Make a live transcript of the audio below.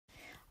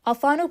Our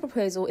final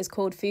proposal is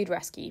called Food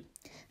Rescue.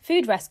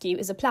 Food Rescue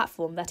is a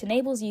platform that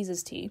enables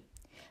users to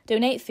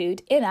donate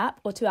food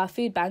in-app or to our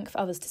food bank for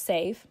others to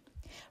save,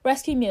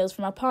 rescue meals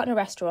from our partner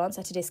restaurants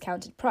at a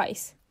discounted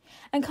price,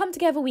 and come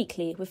together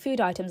weekly with food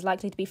items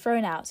likely to be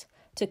thrown out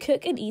to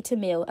cook and eat a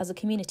meal as a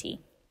community.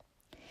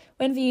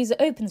 When the user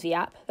opens the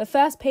app, the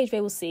first page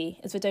they will see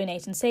is the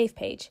Donate and Save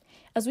page,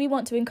 as we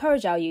want to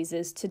encourage our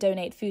users to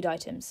donate food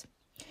items.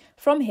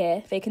 From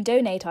here, they can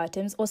donate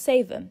items or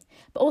save them,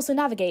 but also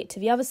navigate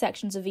to the other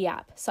sections of the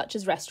app, such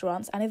as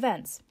restaurants and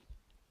events.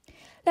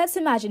 Let's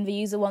imagine the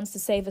user wants to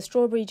save a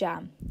strawberry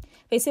jam.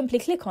 They simply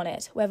click on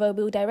it, where they'll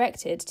be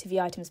directed to the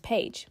items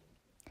page.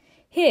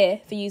 Here,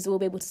 the user will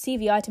be able to see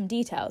the item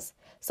details,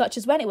 such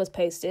as when it was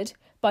posted,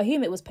 by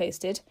whom it was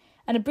posted,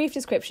 and a brief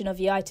description of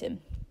the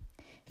item.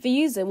 The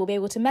user will be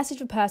able to message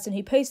the person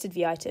who posted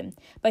the item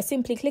by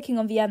simply clicking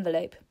on the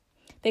envelope.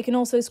 They can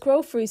also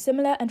scroll through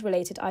similar and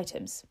related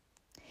items.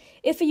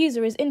 If a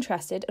user is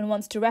interested and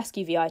wants to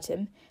rescue the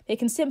item, they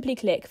can simply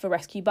click the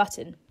Rescue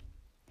button.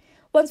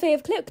 Once they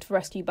have clicked the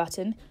Rescue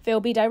button, they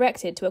will be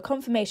directed to a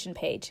confirmation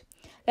page,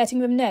 letting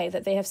them know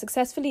that they have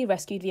successfully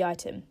rescued the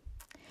item.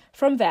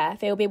 From there,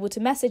 they will be able to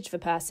message the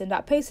person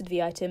that posted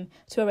the item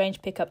to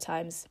arrange pickup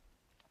times.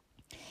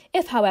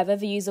 If, however,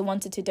 the user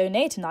wanted to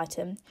donate an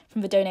item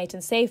from the Donate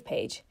and Save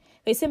page,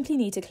 they simply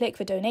need to click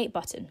the Donate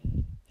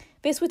button.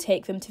 This will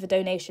take them to the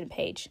donation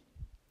page.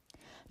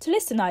 To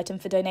list an item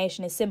for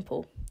donation is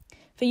simple.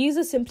 The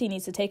user simply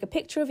needs to take a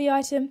picture of the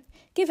item,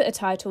 give it a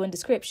title and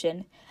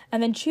description,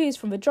 and then choose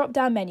from the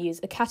drop-down menus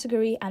a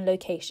category and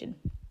location.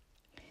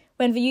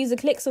 When the user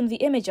clicks on the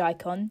image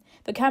icon,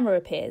 the camera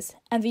appears,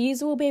 and the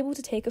user will be able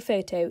to take a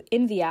photo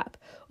in the app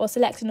or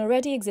select an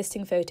already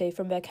existing photo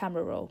from their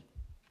camera roll.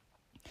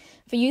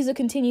 The user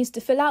continues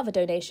to fill out the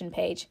donation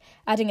page,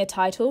 adding a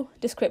title,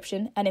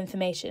 description, and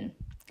information.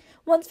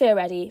 Once they are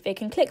ready, they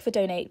can click the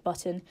Donate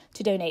button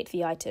to donate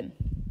the item.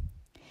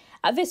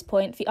 At this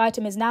point, the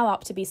item is now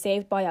up to be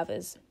saved by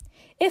others.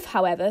 If,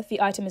 however,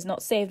 the item is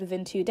not saved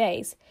within 2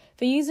 days,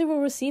 the user will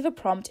receive a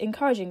prompt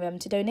encouraging them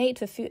to donate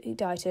the food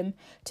item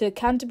to a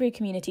Canterbury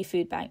Community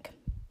Food Bank.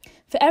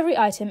 For every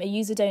item a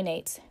user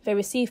donates, they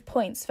receive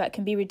points that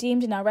can be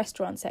redeemed in our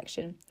restaurant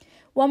section,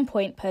 1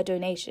 point per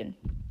donation.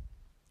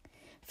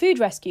 Food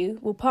Rescue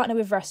will partner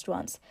with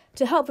restaurants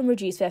to help them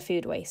reduce their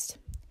food waste.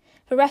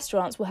 The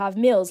restaurants will have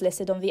meals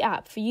listed on the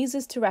app for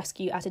users to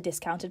rescue at a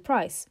discounted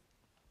price.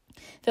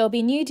 There will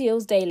be new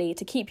deals daily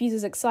to keep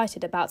users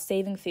excited about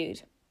saving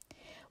food.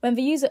 When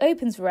the user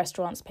opens the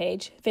restaurants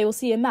page, they will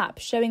see a map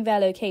showing their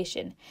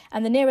location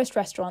and the nearest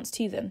restaurants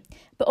to them,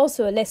 but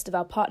also a list of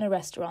our partner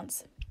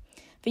restaurants.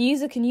 The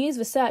user can use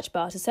the search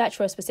bar to search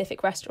for a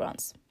specific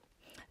restaurants.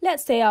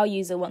 Let's say our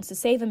user wants to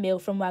save a meal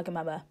from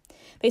Wagamama.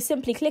 They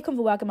simply click on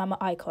the Wagamama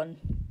icon.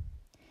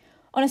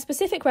 On a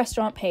specific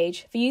restaurant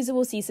page, the user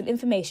will see some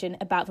information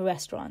about the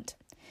restaurant.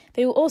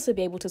 They will also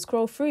be able to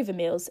scroll through the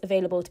meals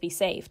available to be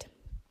saved.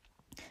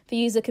 The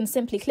user can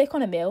simply click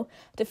on a meal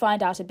to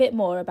find out a bit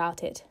more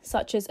about it,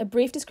 such as a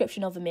brief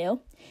description of the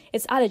meal,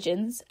 its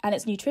allergens, and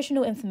its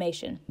nutritional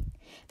information.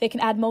 They can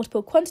add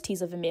multiple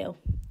quantities of the meal.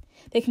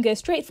 They can go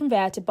straight from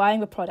there to buying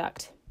the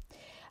product,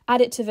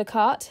 add it to the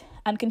cart,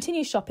 and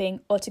continue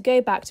shopping, or to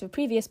go back to the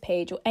previous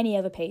page or any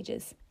other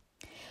pages.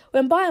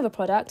 When buying the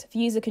product, the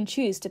user can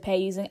choose to pay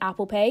using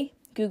Apple Pay,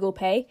 Google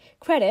Pay,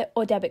 credit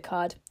or debit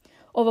card,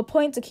 or the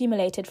points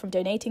accumulated from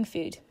donating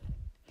food.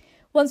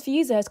 Once the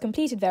user has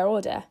completed their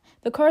order,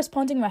 the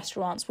corresponding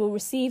restaurants will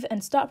receive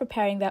and start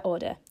preparing their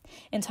order,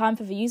 in time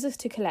for the users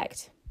to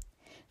collect.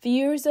 The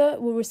user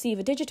will receive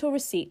a digital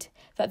receipt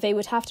that they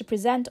would have to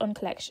present on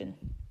collection.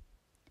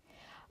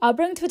 Our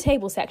Bring to the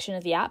Table section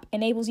of the app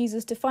enables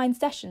users to find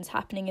sessions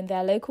happening in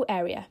their local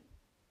area.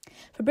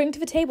 The Bring to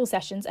the Table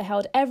sessions are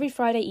held every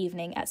Friday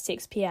evening at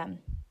 6 p.m.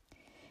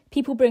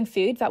 People bring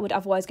food that would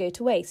otherwise go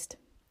to waste.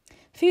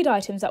 Food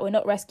items that were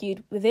not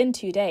rescued within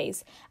 2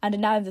 days and are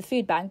now in the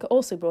food bank are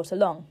also brought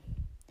along.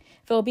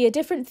 There will be a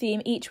different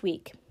theme each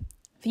week.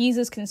 The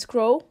users can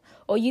scroll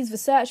or use the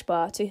search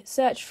bar to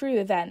search through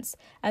events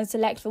and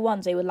select the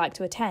ones they would like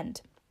to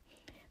attend.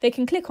 They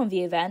can click on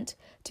the event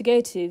to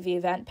go to the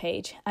event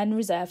page and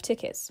reserve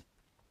tickets.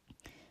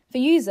 The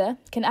user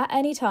can at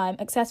any time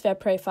access their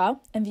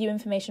profile and view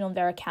information on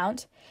their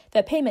account,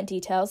 their payment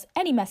details,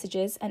 any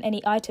messages, and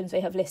any items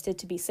they have listed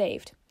to be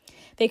saved.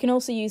 They can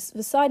also use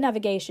the side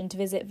navigation to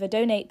visit the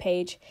Donate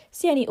page,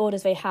 see any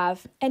orders they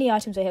have, any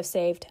items they have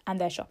saved, and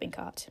their shopping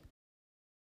cart.